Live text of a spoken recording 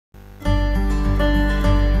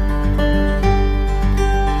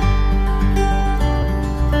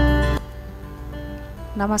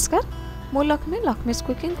नमस्कार मु लक्ष्मी लक्ष्मीज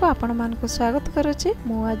कुकिंग को आपण मानक स्वागत करुच्ची।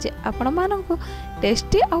 मु आज आपण मानक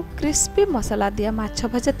टेस्टी और क्रिस्पी मसाला दिया माछ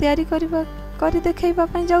भजा तैयारी कर देखैबा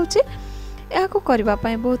पई जाउची। याको करबा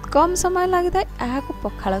पई बहुत कम समय लागि थाए। याको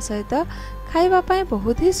पखाळ सहित खाइबा पई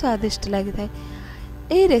बहुत ही स्वादिष्ट लागि थाए।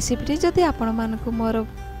 एही रेसिपी जदि आपण मानक मोर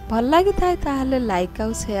भल लागि थाए ताहाले लाइक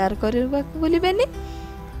और शेयर करबा भूलिबेनी।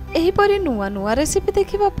 एही परि नुवा नुवा रेसिपी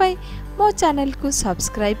देखिबा पई मो चैनल को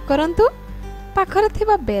सब्सक्राइब करंतु। पाखरे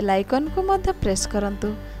थिबा बेल आइकन को मध्य प्रेस करंतु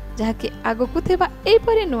जहाँकि आगकू थिबा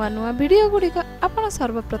एपरि नुआ नुआ वीडियो गुड़िक आपण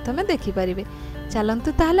सर्वप्रथमे देखि परिबे।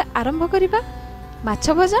 चलंतु ताहले आरंभ करिबा माछ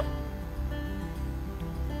भजा।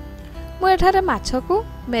 मु एठारे माछ को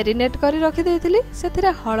मैरिनेट करी रखि देइथिली।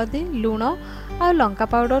 सेथिरे हळदी लूण आ लंका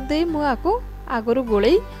पाउडर देई मु आकू आगरु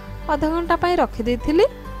गोळेई आधा घंटा पई रखि देइथिली।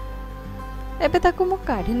 एबे ताकू मु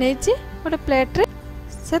काढी नेइची गोटे प्लेट रे।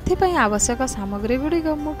 सेथिपई आवश्यक सामग्री गुड़िक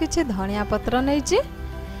मु किछि धनिया पत्र नेइची,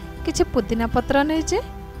 किछि पुदीना पत्र नेइची,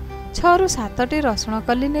 6 रु 7टी रसुण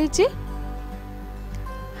कली नेइची,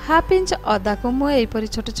 हाफ इंच अदा को मु एपरि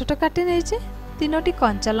छोट छोट काटी नेइची, 3टी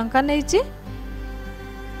कंचा लंका नेइची,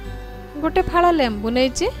 गोटे फाळा लेंबू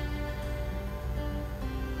नेइची,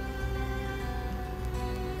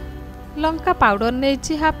 लंका पाउडर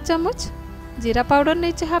नेइची हाफ चम्मच, जीरा पाउडर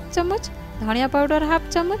नेइची हाफ चम्मच, धनिया पाउडर हाफ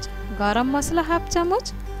चम्मच, गरम मसला हाफ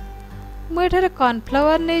चम्मच। मु एठारे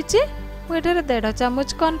कॉर्नफ्लावर नेइची। मु एठारे 1.5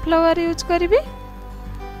 चम्मच कॉर्नफ्लावर यूज करिबी।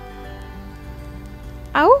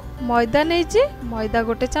 आउ मैदा नेइची, मैदा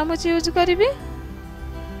गोटे चम्मच यूज करिबी।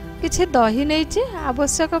 किछि दही नेइची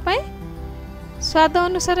आवश्यक पई, स्वाद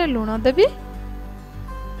अनुसार लूण देबी।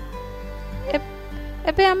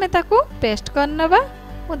 एबे आमे ताकू पेस्ट करनबा।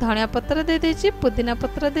 मु धनिया पत्र दे देइची, पुदीना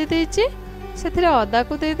पत्र दे देइची, सेथिरे अदा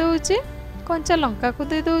को दे दोउची, कंचा लंका को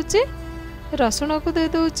दे दोउची, रसुण को दे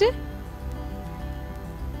दोउची।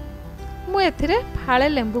 मु एथिरे फाळे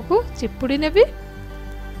लेंबू को चिपुड़ी नेबी।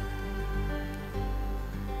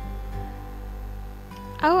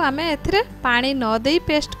 आउ आमे एथिरे पानी न देई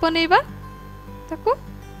पेस्ट बनेइबा। ताकू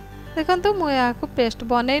देखंतु मु याको पेस्ट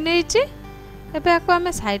बनै नेइची। एबे याको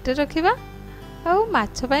आमे साइड रे रखिबा। आउ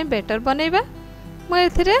माछ पई बेटर बनेइबा। मु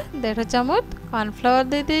एथिरे 1.5 चम्मच कॉर्नफ्लावर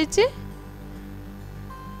दे देइची,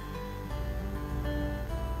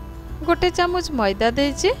 गोटे चम्मच मैदा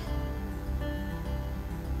देइची,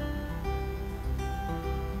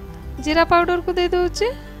 जीरा पाउडर को दे दोउची,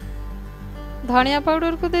 धनिया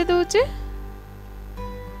पाउडर को दे दोउची,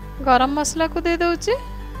 गरम मसला को दे दोउची,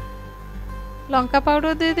 लंका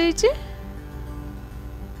पाउडर दे देइची,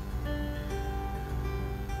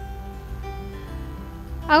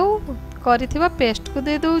 आउ करिथिबा पेस्ट को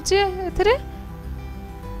दे दोउची। एथिरे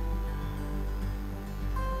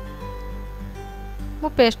मु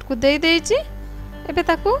पेस्ट को दे देइची। एबे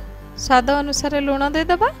ताकू स्वाद अनुसार लूण दे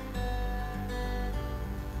दबा।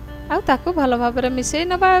 आ ताकू भलो भाबरे मिसई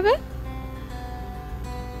नबा। एबे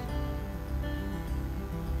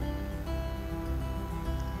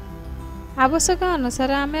आवश्यक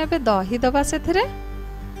अनुसार आमे एबे दही दबा। सेथिरे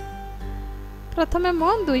प्रथमे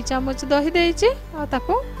मु 2 चम्मच दही देइची आ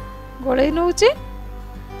ताकू गोळेई नउची।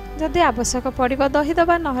 जदि आवश्यक पड़िबा दही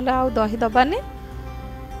दबा, नहले आ दही दबानी।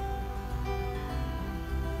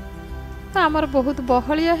 तो आमर बहुत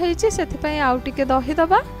बहलिया हेइची, सेथिपई आउ टिके दही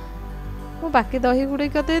दबा। मु बाकी दही गुडी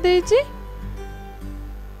को दे देइची।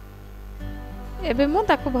 एबे मु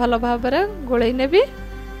ताकू भलो भाबरे गोळेई नेबी।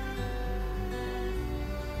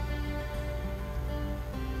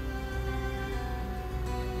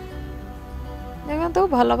 देखो तो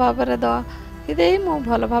भलो भाबरे दही देई मु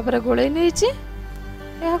भलो भाबरे गोळेई नेइची।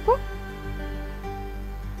 याको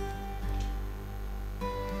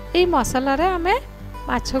एई मसाला रे आमे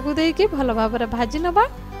माछ को देकी भलो भाबरे भाजी नबा।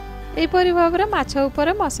 एपरि भाबरे माछ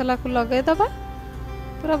ऊपर मसाला को लगे दबा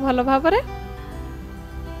पूरा भलो भाबरे।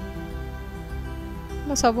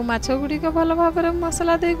 मु सब माछ गुडी को भलो भाबरे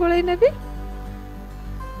मसाला दे गोळेई नेबी।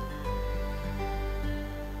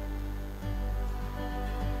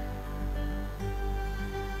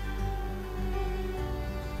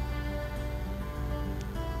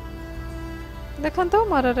 देखंतो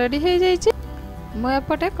मोर रेडी हे जाईची। मु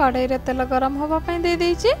एपटे कढ़ाई रे तेल गरम होबा पई दे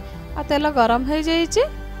देइची। आ तेल गरम हो जाईची।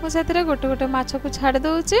 मु सेतिरे गोटे गोटे माछ को छाड़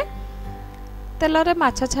दोउची। तेल रे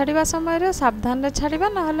माछ छाड़िबा समय रे सावधान रे छाड़िबा,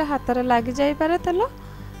 नहले हाथ रे लागि जाई पारे तेल।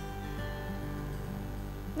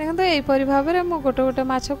 देखंतो एई परि भाबरे मु गोटे गोटे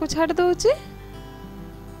माछ को छाड़ दोउची।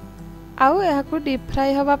 आउ एहा को डीप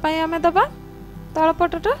फ्राई होबा पई आमे दबा तळ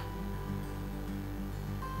पटटा।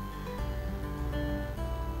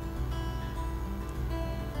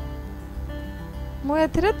 मु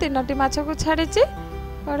एथिरे 3टी माछ को छाड़ीची।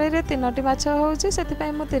 कढ़ाई रे 3टी माछ होउची, सेति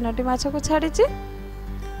पई मु 3टी माछ को छाड़ीची।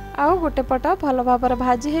 आउ गोटे पट भल भाव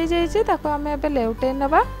भाजी हो जाइए ताको आम ए लेउटे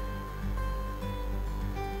नबा।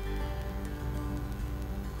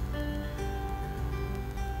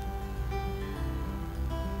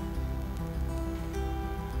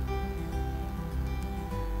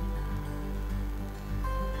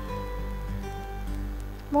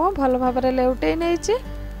 मो भल भाव लेउटे नहीं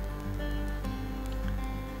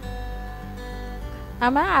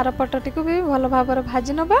आम आर पटटी को भी भल भाव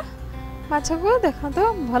भाजी नबा। माछ को देखो तो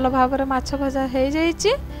भल भाव माछ भजा हो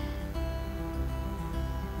जाइए।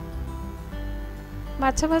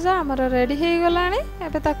 माछ भजा आमर रेडी हो गलानी।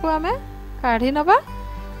 एबे ताकू आम काढ़ी नबा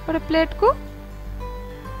गोटे प्लेट को।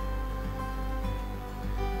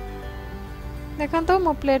 देखो तो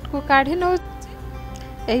मो प्लेट को काढ़ी नौ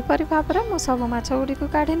एहीपरि भाव में सब माछ गुड़ी को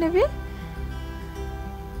काढ़ी नेबी।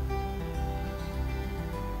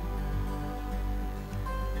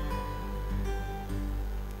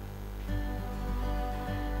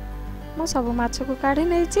 मो सब माछ को काढ़ी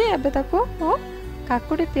नहीं एबे ताको मो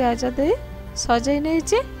काकुड़ी प्याज दे सजई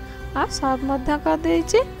नहीं आ सर्व मध्य कर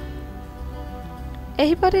देइछि।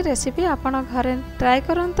 एहीपरि रेसिपी आपण घरे ट्राई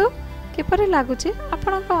करंतु। किपरि लागुछि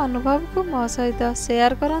आपणक अनुभव को मो सहित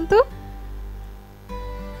शेयर करंतु।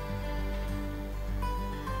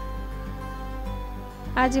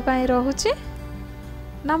 आज पाई रहुछि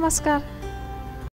नमस्कार।